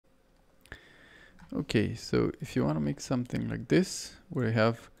Okay, so if you want to make something like this, where you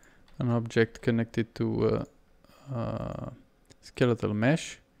have an object connected to a skeletal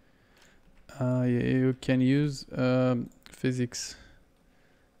mesh, you can use physics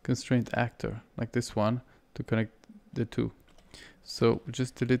constraint actor like this one to connect the two. So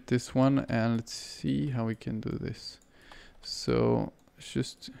just delete this one and let's see how we can do this. So let's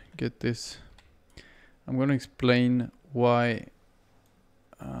just get this. I'm going to explain why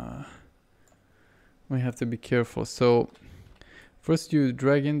we have to be careful. So first you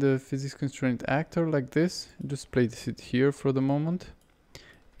drag in the physics constraint actor like this, and just place it here for the moment.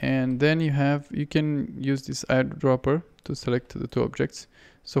 And then you can use this eyedropper to select the two objects.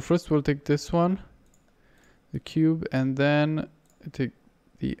 So first we'll take this one, the cube, and then take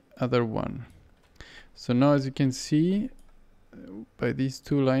the other one. So now as you can see, by these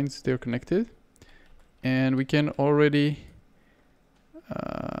two lines they're connected, and we can already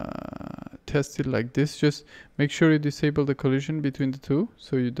test it like this. Just make sure you disable the collision between the two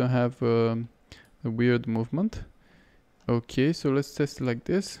so you don't have a weird movement. Okay, so let's test it like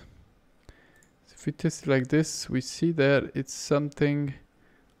this. So if we test it like this, we see that it's something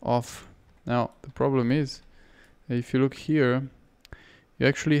off. Now the problem is, if you look here, you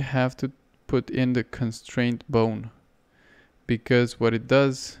actually have to put in the constraint bone, because what it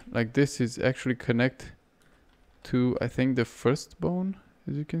does like this is actually connect to, I think, the first bone,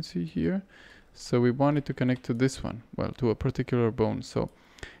 as you can see here. So we want it to connect to this one, well, to a particular bone. So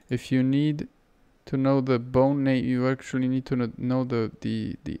if you need to know the bone name, you actually need to know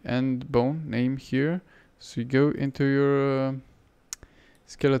the end bone name here. So you go into your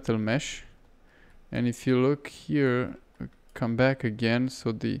skeletal mesh, and if you look here, come back again.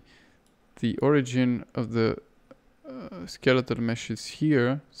 So the origin of the skeletal mesh is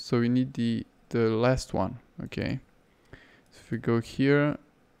here, so we need the last one. Okay, so if we go here,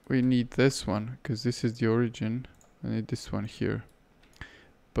 we need this one because this is the origin. I need this one here,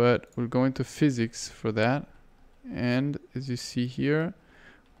 but we'll go into physics for that, and as you see here,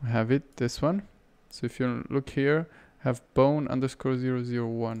 we have it, this one. So if you look here, have bone underscore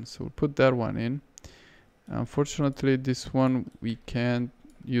 001, so we'll put that one in. Unfortunately, this one we can't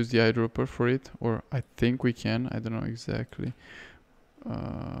use the eyedropper for it, or I think we can, I don't know exactly.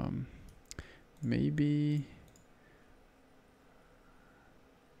 Maybe,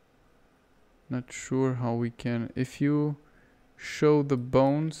 not sure how we can. If you show the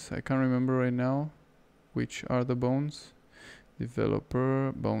bones, I can't remember right now which are the bones.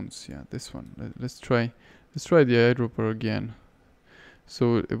 Developer bones, yeah, this one. Let's try the eyedropper again.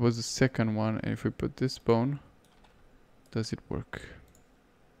 So it was the second one, and if we put this bone, does it work?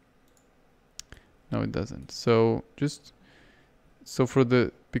 No, it doesn't. So for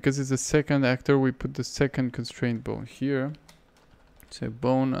the, because it's the second actor, we put the second constraint bone here. So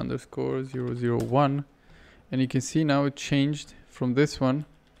bone underscore 001, and you can see now it changed from this one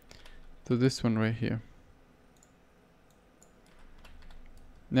to this one right here.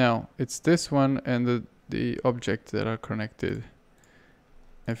 Now it's this one and the object that are connected.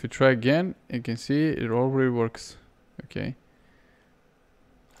 If you try again, you can see it already works. Okay.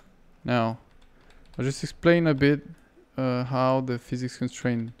 Now I'll just explain a bit how the physics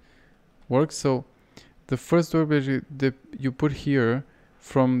constraint works. So the first object that you put here,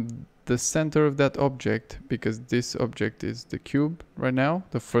 from the center of that object, because this object is the cube right now,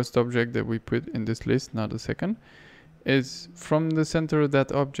 the first object that we put in this list, not the second, is from the center of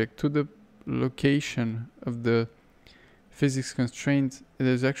that object to the location of the physics constraint.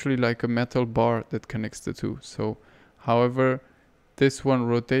 There's actually like a metal bar that connects the two. So however this one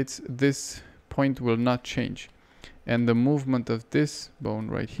rotates, this point will not change, and the movement of this bone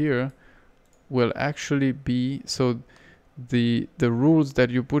right here will actually be, so the rules that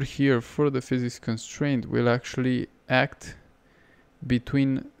you put here for the physics constraint will actually act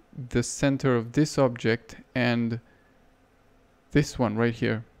between the center of this object and this one right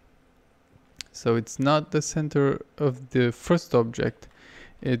here. So it's not the center of the first object,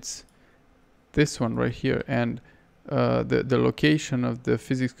 it's this one right here, and the location of the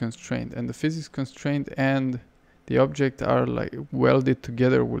physics constraint. And the physics constraint and the object are like welded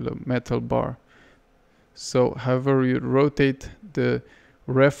together with a metal bar. So however you rotate the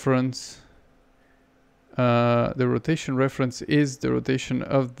reference, the rotation reference is the rotation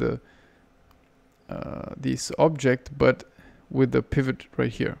of the this object, but with the pivot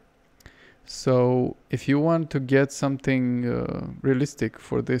right here. So if you want to get something realistic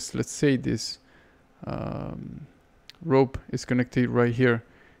for this, let's say this rope is connected right here.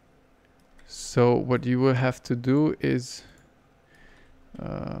 So what you will have to do is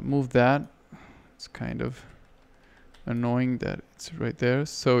move that. It's kind of annoying that it's right there.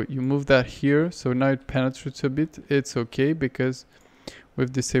 So you move that here, so now it penetrates a bit. It's okay because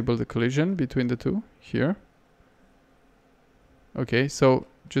we've disabled the collision between the two here. Okay, so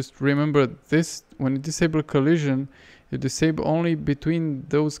just remember this, when you disable collision, you disable only between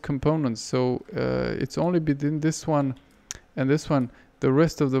those components. So it's only between this one and this one. The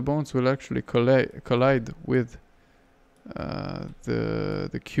rest of the bones will actually collide with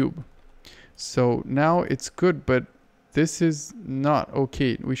the cube. So now it's good, but this is not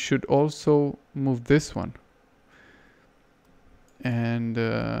okay. We should also move this one. And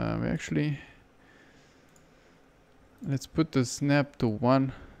we actually, let's put the snap to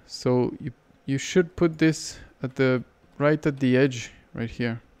 1. So you should put this at the right at the edge right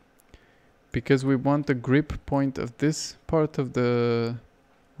here, because we want the grip point of this part of the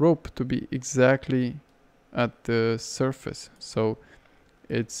rope to be exactly at the surface. So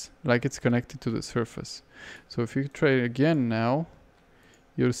it's like it's connected to the surface. So if you try it again now,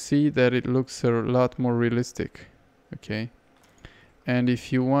 you'll see that it looks a lot more realistic. Okay. And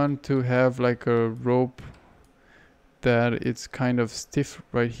if you want to have like a rope that it's kind of stiff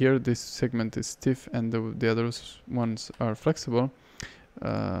right here, this segment is stiff and the other ones are flexible,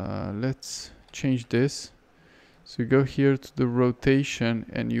 let's change this. So you go here to the rotation,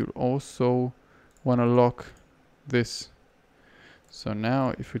 and you also want to lock this. So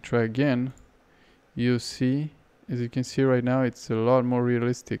now if we try again, you see, as you can see right now, it's a lot more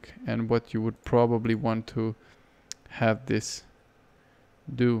realistic, and what you would probably want to have this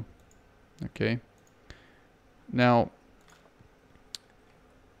do. Okay. Now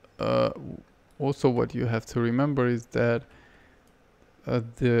also what you have to remember is that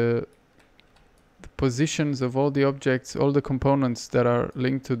the positions of all the objects, all the components that are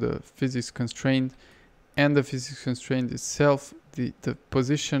linked to the physics constraint and the physics constraint itself, the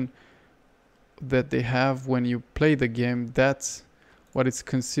position that they have when you play the game, that's what is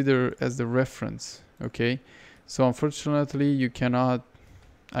considered as the reference. Okay, so unfortunately you cannot,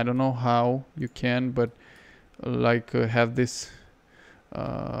 I don't know how you can, but like have this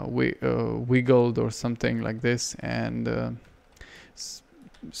wiggled or something like this, and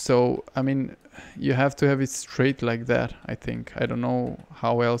so I mean you have to have it straight like that. I think, I don't know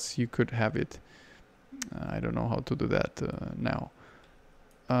how else you could have it. I don't know how to do that now.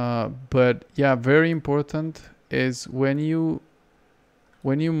 But yeah, very important is when you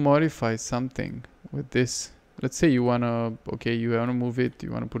modify something with this. Let's say you wanna move it,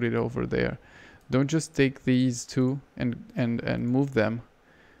 you wanna put it over there. Don't just take these two and move them.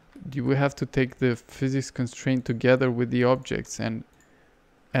 You will have to take the physics constraint together with the objects and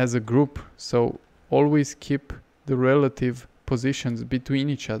as a group. So always keep the relative positions between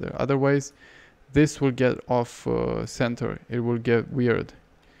each other. Otherwise, this will get off center. It will get weird.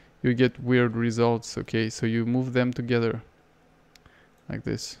 You get weird results. Okay, so you move them together like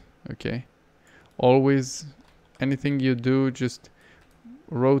this. Okay, always anything you do, just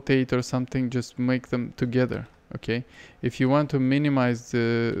rotate or something, just make them together. Okay, if you want to minimize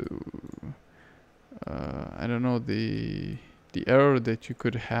the I don't know, the error that you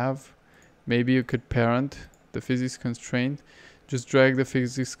could have, maybe you could parent the physics constraint. Just drag the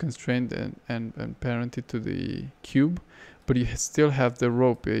physics constraint and parent it to the cube, but you still have the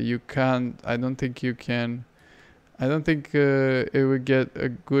rope. You can't, I don't think you can, I don't think it would get a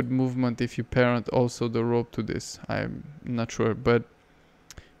good movement if you parent also the rope to this. I'm not sure, but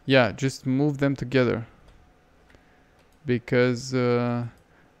yeah, just move them together. Because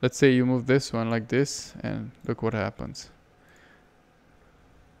let's say you move this one like this, and look what happens.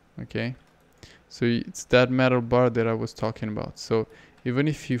 Okay, so it's that metal bar that I was talking about. So even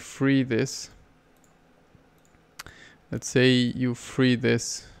if you free this, let's say you free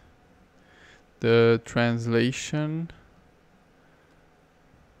this, the translation,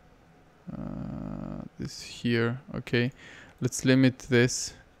 this here. Okay, let's limit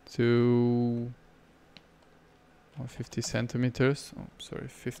this to 50 centimeters. Oh, sorry,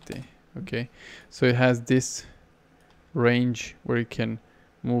 50. Okay, so it has this range where you can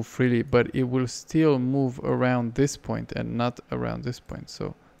move freely, but it will still move around this point and not around this point.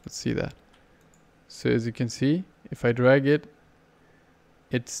 So let's see that. So as you can see, if I drag it,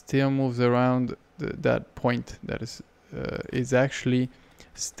 it still moves around that point that is actually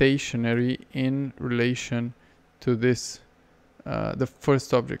stationary in relation to this, the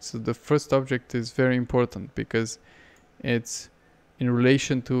first object. So the first object is very important because it's in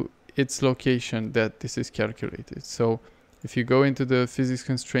relation to its location that this is calculated. So if you go into the physics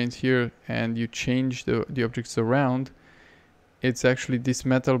constraint here and you change the objects around, it's actually this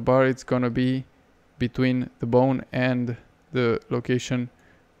metal bar. It's gonna be between the bone and the location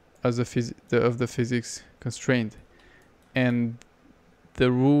as of the physics constraint. and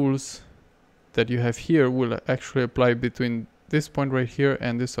the rules that you have here will actually apply between this point right here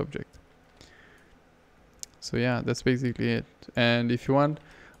and this object. So yeah, that's basically it. And if you want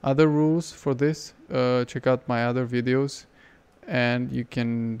other rules for this, check out my other videos, and you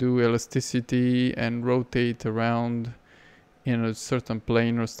can do elasticity and rotate around in a certain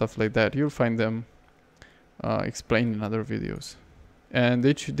plane or stuff like that. You'll find them explained in other videos, and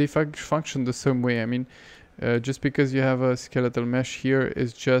they function the same way. I mean, just because you have a skeletal mesh here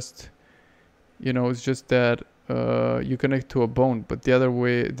is just, you know, it's just that you connect to a bone, but the other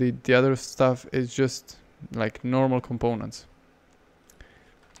way, the other stuff is just like normal components.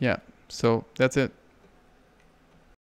 Yeah, so that's it.